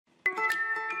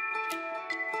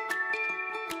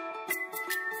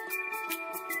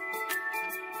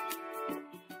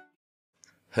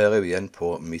Her er vi igjen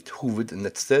på mitt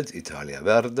hovednettsted,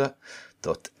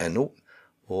 italiaverde.no,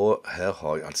 og her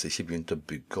har jeg altså ikke begynt å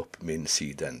bygge opp min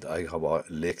side enda. Jeg har bare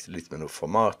lekt litt med noen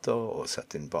formater og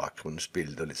satt inn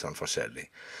bakgrunnsbilder og litt sånn forskjellig.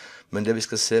 Men det vi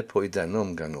skal se på i denne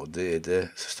omgang nå, det er det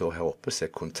som står her oppe, som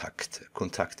er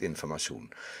kontaktinformasjon.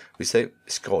 Hvis jeg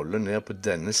scroller ned på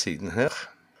denne siden her,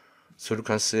 så du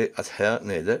kan se at her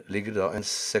nede ligger det en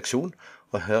seksjon,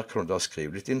 og her kan du da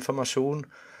skrive litt informasjon.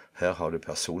 Her har du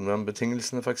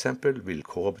personvernbetingelsene for eksempel,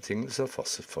 vilkår og betingelser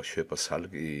for kjøp og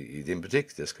salg i din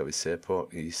butikk. Det skal vi se på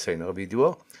i senere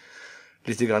videoer.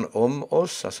 Litt grann om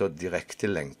oss, altså direkte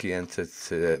lenke igjen til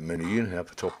menyen her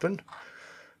på toppen.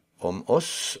 Om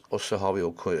oss, og så har vi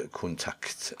også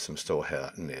kontakt som står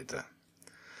her nede.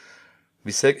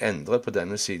 Hvis jeg endrer på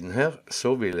denne siden her,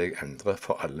 så vil jeg endre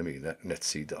for alle mine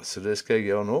nettsider. Så det skal jeg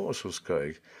gjøre nå, og så skal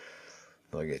jeg,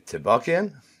 når jeg er tilbake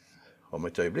igjen, om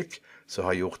et øyeblikk, så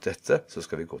har jeg gjort dette, så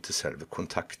skal vi gå til selve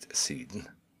kontaktsiden.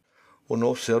 Og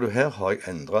nå ser du her, har jeg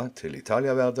endret til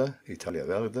Italiaverde.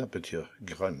 Italiaverde betyr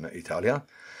grønne Italia.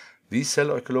 Vi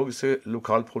selger økologiske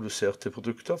lokalproduserte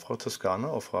produkter fra Toskana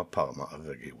og fra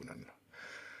Parma-regionen.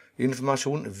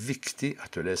 Informasjon er viktig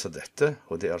at du leser dette,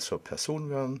 og det er altså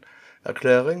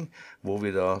personvernerklæring, hvor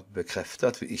vi da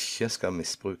bekrefter at vi ikke skal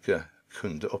misbruke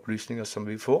kundeopplysninger som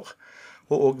vi får,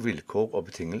 og også vilkår og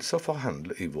betingelser for å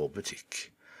handle i vår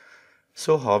butikk.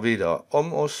 Så har vi da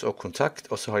om oss og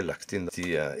kontakt, og så har jeg lagt inn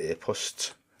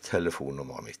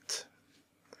e-post-telefonnummeret mitt.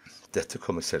 Dette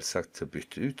kommer selvsagt til å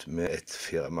bytte ut med et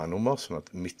firmanummer, sånn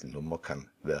at mitt nummer kan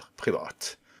være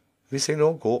privat. Hvis jeg nå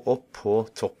går opp på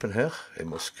toppen her, jeg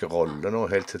må scrolle nå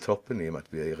helt til toppen i og med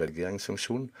at vi er i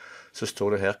redigeringsfunksjonen, så står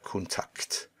det her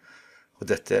kontakt. Og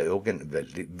dette er også en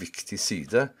veldig viktig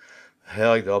side. Her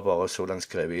har jeg da bare så langt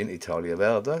skrevet inn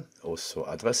Italiaverde, og så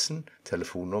adressen,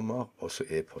 telefonnummer, og så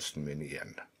e-posten min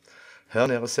igjen.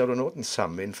 Her nede ser du nå den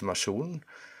samme informasjonen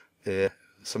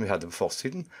som vi hadde på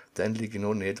forsiden. Den ligger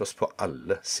nå nederst på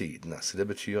alle sidene. Så det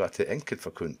betyr at det er enkelt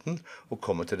for kunden å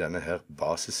komme til denne her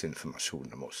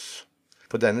basisinformasjonen om oss.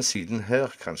 På denne siden her,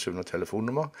 kanskje under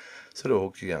telefonnummer, så er det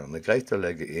også gjerne greit å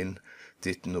legge inn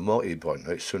ditt nummer i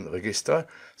Brønnøysundregisteret,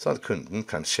 sånn at kunden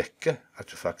kan sjekke at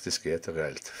du faktisk er et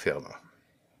reelt firma.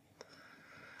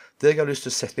 Det jeg har lyst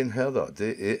til å sette inn her da,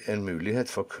 det er en mulighet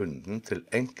for kunden til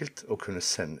enkelt å kunne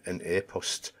sende en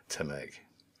e-post til meg.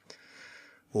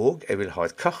 Og jeg vil ha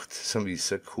et kart som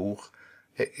viser hvor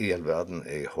i all verden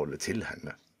jeg holder til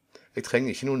henne. Jeg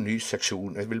trenger ikke noen ny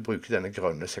seksjon, jeg vil bruke denne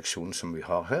grønne seksjonen som vi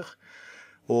har her,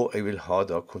 og jeg vil ha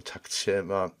da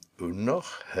kontaktskjema under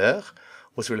her,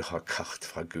 og så vil jeg ha kart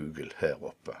fra Google her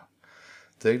oppe.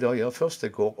 Det jeg da gjør først,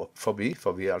 jeg går opp forbi,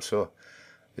 for vi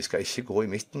skal ikke gå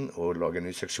i midten og lage en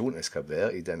ny seksjon, jeg skal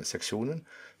være i denne seksjonen.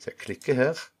 Så jeg klikker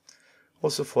her, og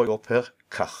så får jeg opp her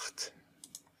kart.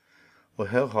 Og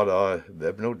her har da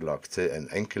Webnode lagt til en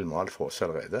enkel mal for oss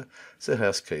allerede, så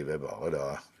her skriver jeg bare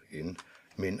da inn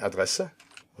min adresse,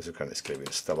 og så kan jeg skrive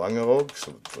inn Stavanger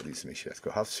også, for de som ikke vet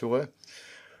hva Hafrsfjord er.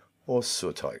 Og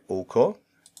så tar jeg OK,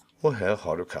 og her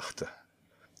har du kartet.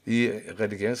 I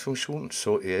redigeringsfunksjonen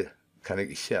så kan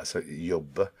jeg ikke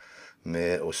jobbe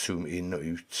med å zoome inn og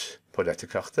ut på dette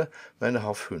kartet, men jeg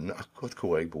har funnet akkurat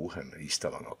hvor jeg bor henne i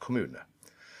Stavanger kommune.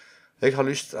 Jeg har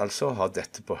lyst å ha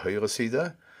dette på høyre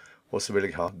side, og så vil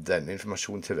jeg ha denne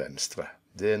informasjonen til venstre.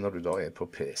 Det er når du da er på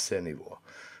PC-nivå.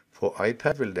 På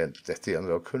iPad vil dette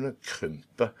gjerne da kunne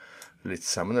krympe litt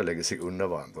sammen og legge seg under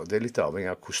hverandre. Det er litt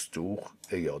avhengig av hvor stor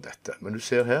jeg gjør dette. Men du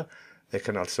ser her, jeg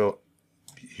kan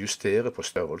justere på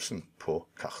størrelsen på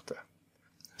kartet.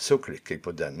 Så klikker jeg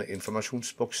på denne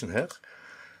informasjonsboksen her,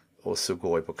 og så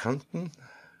går jeg på kanten,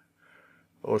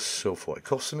 og så får jeg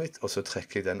korset mitt, og så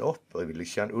trekker jeg den opp, og jeg vil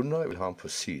ikke ha den under, jeg vil ha den på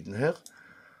siden her.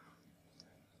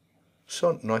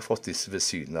 Sånn, nå har jeg fått disse ved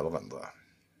siden av hverandre.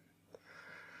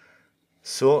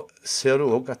 Så ser du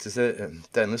også at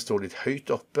denne står litt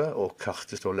høyt oppe, og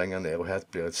kartet står lenger ned, og her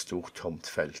blir et stort tomt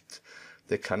felt.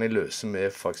 Det kan jeg løse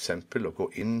med for eksempel å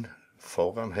gå inn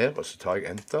foran her, og så tar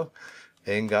jeg enter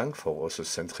en gang for å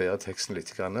sentrere teksten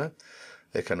litt.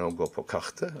 Jeg kan også gå på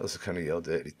kartet, og så kan jeg gjøre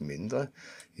det litt mindre,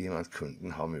 i og med at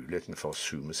kunden har muligheten for å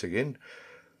zoome seg inn.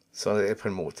 Så det er på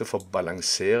en måte for å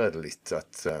balansere det litt,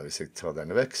 at hvis jeg tar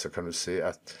denne vekk, så kan du se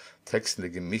at teksten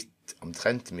ligger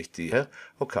omtrent midt i her,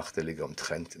 og kartet ligger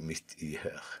omtrent midt i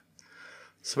her.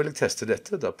 Så vil jeg teste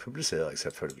dette, da publiserer jeg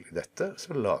selvfølgelig dette,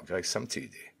 så lagrer jeg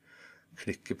samtidig.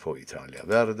 Klikker på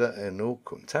Italiaverde.no,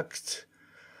 kontakt.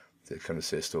 Det kan du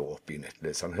se står oppe i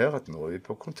nettleseren her, at nå er vi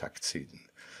på kontaktsiden.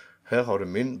 Her har du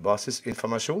min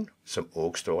basisinformasjon, som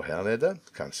også står her nede.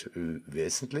 Kanskje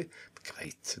uvesentlig.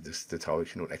 Greit, det tar jo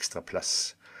ikke noen ekstra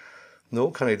plass. Nå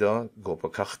kan jeg da gå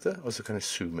på kartet, og så kan jeg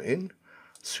zoome inn.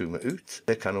 zoome ut.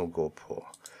 Jeg kan også gå på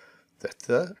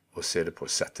dette og se det på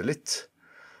satellitt.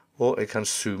 Og jeg kan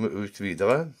zoome ut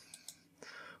videre.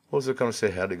 Og så kan du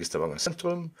se her ligger Stavanger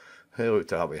sentrum. Her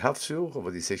ute har vi Hafrsfjord, og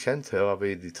for de som er kjent, her har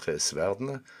vi de 3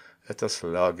 sverdene etter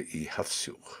slaget i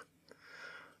Hafrsfjord.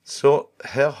 Så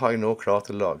her har jeg nå klart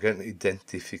å lage en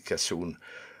identifikasjon.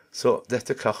 Så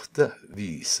dette kartet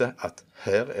viser at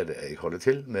her er det jeg holder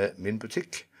til med min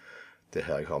butikk. Det er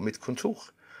her jeg har mitt kontor.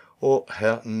 Og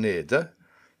her nede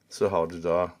så har du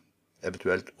da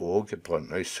eventuelt også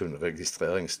Brønnøysund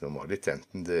registreringsnummer ditt,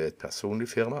 enten det er et personlig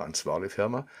firma, ansvarlig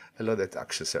firma, eller det er et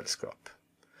aksjeselskap.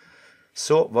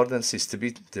 Så var det den siste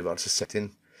biten. Det var altså sett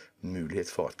inn mulighet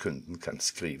for at kunden kan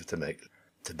skrive til meg.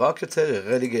 Tilbake til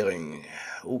redigering.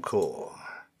 OK.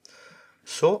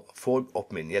 Så får jeg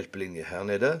opp min hjelpelinje her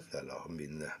nede, eller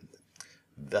min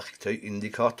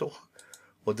verktøyindikator.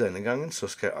 Og denne gangen så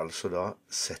skal jeg altså da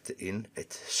sette inn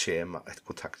et skjema, et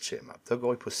kontaktskjema. Da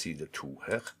går jeg på side 2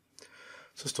 her.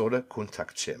 Så står det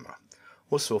kontaktskjema.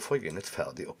 Og så får jeg inn et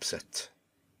ferdig oppsett.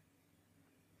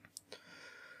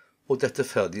 Og dette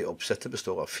ferdige oppsettet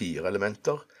består av 4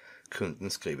 elementer.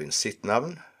 Kunden skriver inn sitt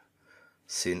navn,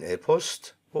 sin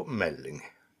e-post og melding.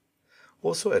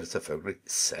 Og så er det selvfølgelig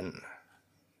send.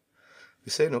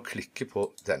 Hvis jeg nå klikker på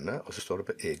denne, og så står det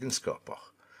på egenskaper,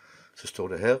 så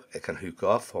står det her, jeg kan huke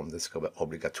av for om det skal være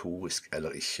obligatorisk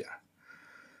eller ikke.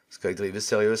 Skal jeg drive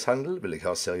seriøs handel, vil jeg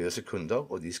ha seriøse kunder,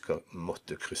 og de skal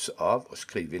måtte krysse av og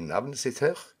skrive inn navnet sitt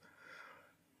her.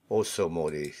 Og så må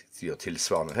de gjøre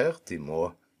tilsvarende her. De må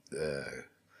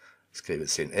skrive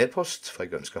sin e-post, for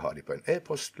jeg ønsker å ha de på en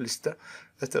e-postliste.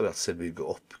 Etter hvert så bygger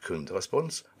opp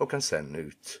kunderespons og kan sende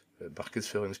ut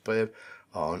markedsføringsbrev,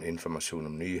 annen informasjon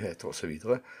om nyheter og så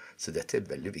videre. Så dette er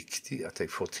veldig viktig at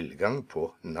jeg får tilgang på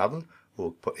navn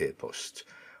og på e-post.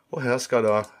 Og her skal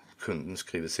da kunden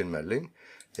skrive sin melding.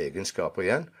 Egenskaper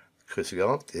igjen.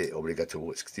 Kryssegarant er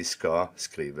obligatorisk. De skal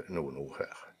skrive noen ord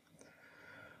her.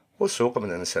 Og så kommer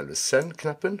denne selve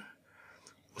send-knappen.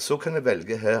 Og så kan jeg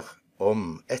velge her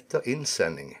om etter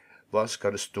innsending, hva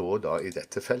skal det stå da i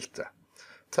dette feltet?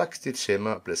 Takk, ditt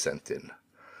skjema ble sendt inn.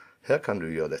 Her kan du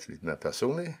gjøre dette litt mer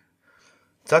personlig.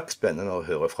 Takk, spennende å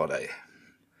høre fra deg.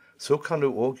 Så kan du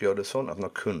også gjøre det sånn at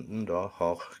når kunden da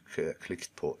har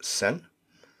klikket på send,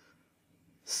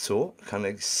 så kan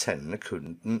jeg sende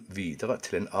kunden videre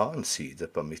til en annen side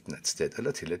på mitt nettsted,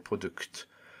 eller til et produkt.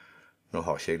 Nå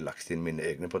har ikke jeg lagt inn mine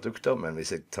egne produkter, men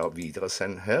hvis jeg tar videre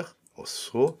send her, og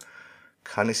så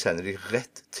kan jeg sende de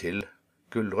rett til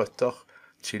gulrøtter,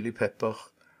 chilipepper,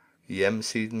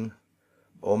 hjemsiden,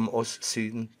 om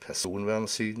oss-siden,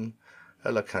 personvernsiden,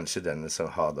 eller kanskje denne som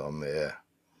har da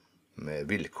med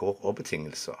vilkår og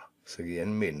betingelser. Så jeg gir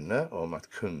en minne om at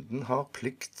kunden har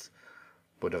plikt,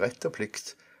 både rett og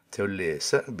plikt, til å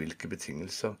lese hvilke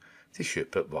betingelser de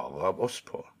kjøper varer av oss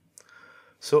på.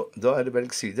 Så da er det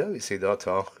velg side. Hvis jeg da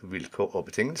tar vilkår og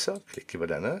betingelser, klikker på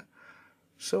denne,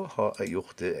 så har jeg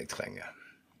gjort det jeg trenger.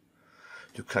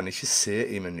 Du kan ikke se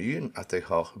i menyen at jeg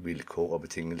har vilkår og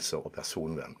betingelser og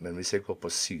personvern, men hvis jeg går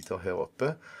på sider her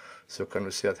oppe, så kan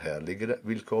du se at her ligger det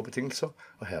vilkår og betingelser,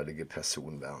 og her ligger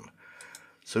personvern.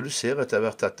 Så du ser etter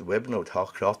hvert at Webnode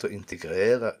har klart å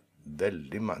integrere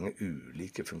veldig mange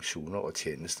ulike funksjoner og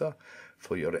tjenester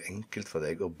for å gjøre det enkelt for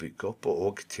deg å bygge opp og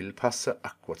også tilpasse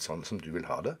akkurat sånn som du vil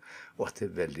ha det, og at det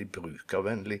er veldig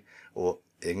brukervennlig og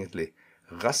egentlig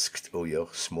raskt å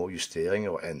gjøre små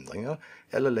justeringer og endringer,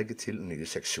 eller legge til nye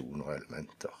seksjoner og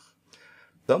elementer.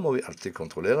 Da må vi alltid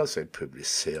kontrollere, så jeg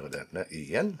publiserer denne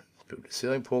igjen.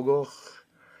 Publisering pågår.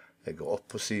 Jeg går opp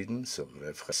på siden, så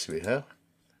refresher vi her.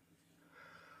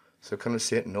 Så kan du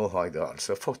se, nå har jeg da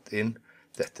altså fått inn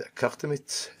dette kartet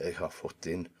mitt. Jeg har fått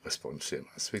inn responsskjema.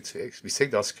 Hvis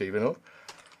jeg da skriver nå,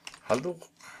 hallo,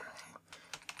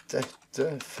 dette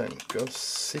funker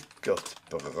sikkert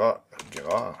bra.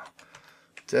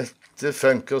 Dette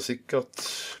funker sikkert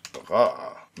bra,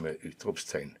 med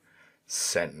utropstegn.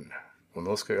 Send. Og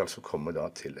nå skal jeg altså komme da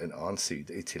til en annen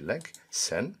side i tillegg.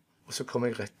 Send. Og så kommer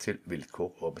jeg rett til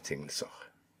vilkår og betingelser.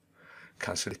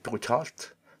 Kanskje litt brutalt,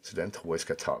 så den tror jeg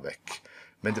skal ta vekk.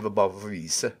 Men det var bare for å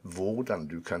vise hvordan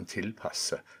du kan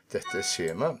tilpasse dette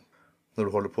skjemaet når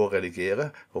du holder på å redigere,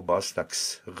 og hva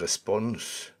slags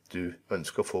respons du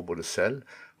ønsker å få både selv,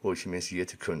 og ikke minst gi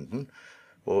til kunden.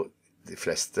 Og de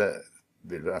fleste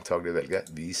vil antagelig velge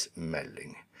vis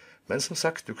melding. Men som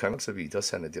sagt, du kan altså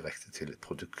videresende direkte til et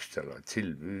produkt, eller et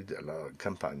tilbud, eller en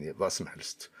kampanje, hva som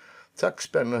helst. Takk,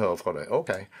 spennende å høre fra deg.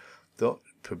 Ok, da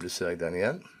publiserer jeg den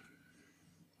igjen.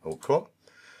 Ok.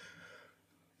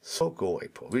 Så går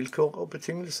jeg på vilkår og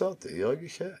betingelser. Det gjør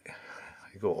jeg ikke.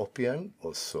 Jeg går opp igjen,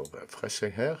 og så refresher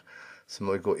jeg her. Så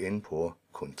må jeg gå inn på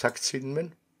kontaktsiden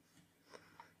min.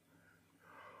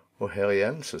 Og her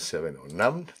igjen så ser vi nå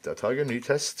navn. Der tar jeg en ny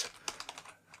test.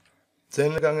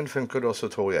 Denne gangen funker det også,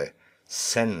 tror jeg.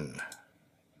 Send.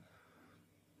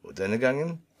 Og denne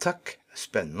gangen, takk,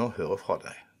 spennende å høre fra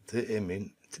deg. Det er min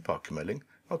tilbakemelding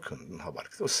når kunden har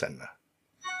valgt å sende.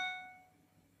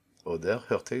 Og der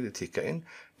hørte jeg det tikket inn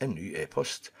en ny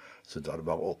e-post, så da er det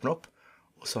bare å åpne opp.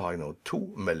 Og så har jeg nå 2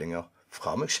 meldinger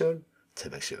fra meg selv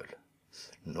til meg selv.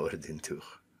 Nå er det din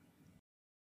tur.